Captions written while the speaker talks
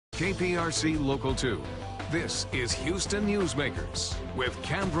KPRC Local 2. This is Houston Newsmakers with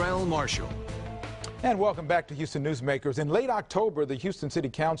Khambrel Marshal. And welcome back to Houston Newsmakers. In late October, the Houston City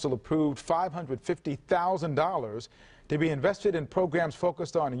Council approved $550,000 to be invested in programs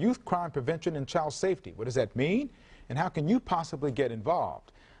focused on youth crime prevention and child safety. What does that mean? And how can you possibly get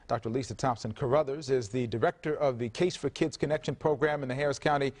involved? Dr. Lisa Thompson Caruthers is the director of the Case for Kids Connection program in the Harris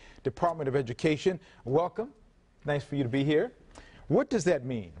County Department of Education. Welcome. Nice for you to be here. What does that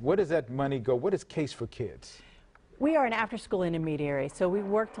mean? Where does that money go? What is Case for Kids? We are an after-school intermediary, so we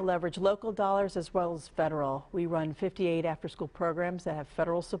work to leverage local dollars as well as federal. We run 58 after-school programs that have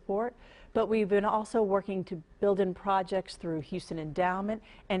federal support, but we've been also working to build in projects through Houston Endowment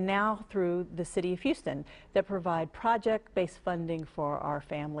and now through the City of Houston that provide project-based funding for our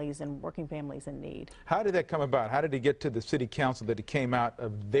families and working families in need. How did that come about? How did it get to the City Council that it came out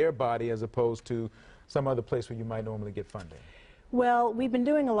of their body as opposed to some other place where you might normally get funding? Well, we've been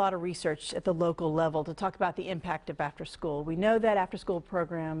doing a lot of research at the local level to talk about the impact of after school. We know that after school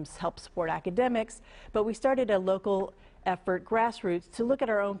programs help support academics, but we started a local effort, grassroots, to look at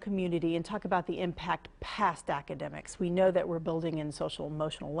our own community and talk about the impact past academics. We know that we're building in social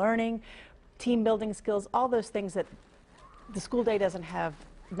emotional learning, team building skills, all those things that the school day doesn't have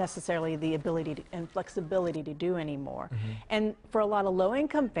necessarily the ability to, and flexibility to do anymore. And for a lot of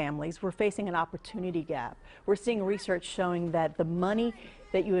low-income families, we're facing an opportunity gap. We're seeing research showing that the money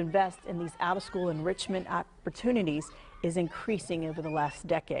that you invest in these out-of-school enrichment opportunities is increasing over the last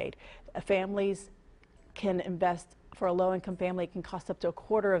decade. Families can invest, for a low-income family, it can cost up to a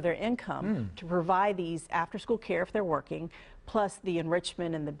quarter of their income to provide these after-school care if they're working, plus the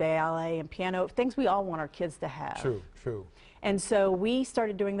enrichment and the ballet and piano, things we all want our kids to have. True, true. And so we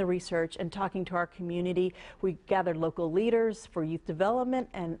started doing the research and talking to our community. We gathered local leaders for youth development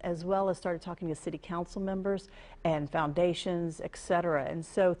and as well as started talking to city council members and foundations, etc. And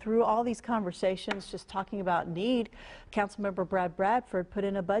so through all these conversations, just talking about need, Councilmember Brad Bradford put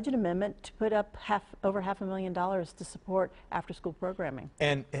in a budget amendment to put up over $500,000 to support after-school programming.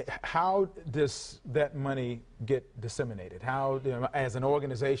 And how does that money get disseminated? How, as an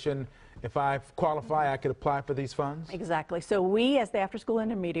organization, if I qualify, I could apply for these funds? Exactly. So we, as the after-school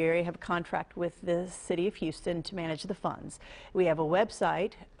intermediary, have a contract with the City of Houston to manage the funds. We have a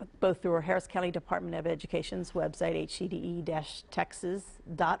website, both through our Harris County Department of Education's website,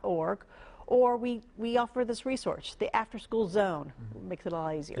 HCDE-Texas.org, or we offer this resource, the After School Zone. Makes it a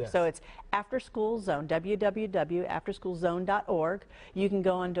lot easier. Yes. So it's After School Zone, www.afterschoolzone.org. You can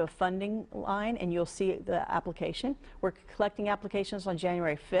go onto a funding line and you'll see the application. We're collecting applications on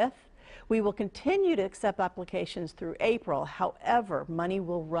January 5th. We will continue to accept applications through April. However, money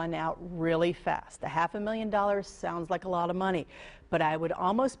will run out really fast. The $500,000 sounds like a lot of money, but I would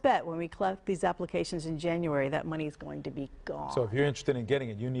almost bet when we collect these applications in January, that money is going to be gone. So if you're interested in getting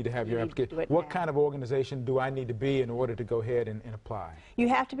it, you need to have your application. What kind of organization do I need to be in order to go ahead and apply? You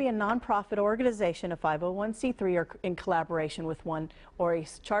have to be a nonprofit organization, a 501c3, or in collaboration with one, or a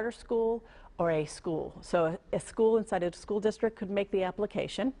charter school or a school. So a school inside a school district could make the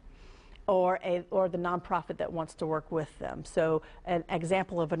application, or the nonprofit that wants to work with them. So an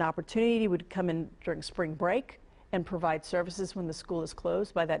example of an opportunity would come in during spring break and provide services when the school is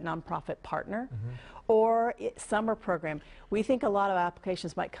closed by that nonprofit partner, or summer program. We think a lot of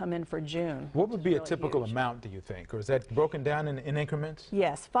applications might come in for June. What would be a typical amount, do you think? Or is that broken down in increments?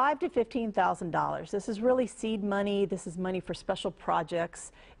 Yes, $5,000 to $15,000. This is really seed money. This is money for special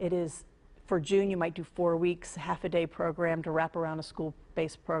projects. It is for June, you might do 4 weeks, half-a-day program to wrap around a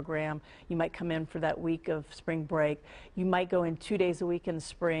school-based program. You might come in for that week of spring break. You might go in 2 days a week in the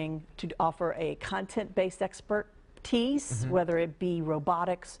spring to offer a content-based expertise, whether it be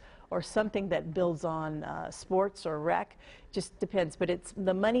robotics or something that builds on sports or rec. Just depends, but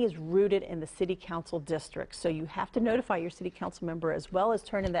the money is rooted in the city council district, so you have to notify your city council member as well as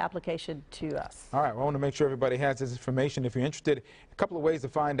turn in the application to us. All right, well, I want to make sure everybody has this information. If you're interested, a couple of ways to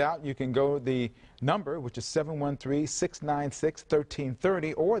find out. You can go the number, which is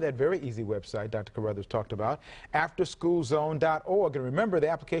 713-696-1330, or that very easy website Dr. Caruthers talked about, afterschoolzone.org. And remember the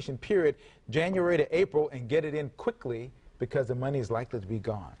application period, January to April, and get it in quickly because the money is likely to be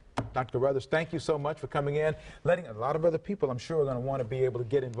gone. Dr. Caruthers, thank you so much for coming in, letting a lot of other people, I'm sure, are going to want to be able to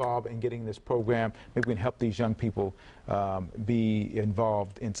get involved in getting this program. Maybe we can help these young people be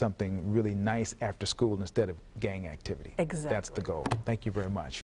involved in something really nice after school instead of gang activity. Exactly. That's the goal. Thank you very much.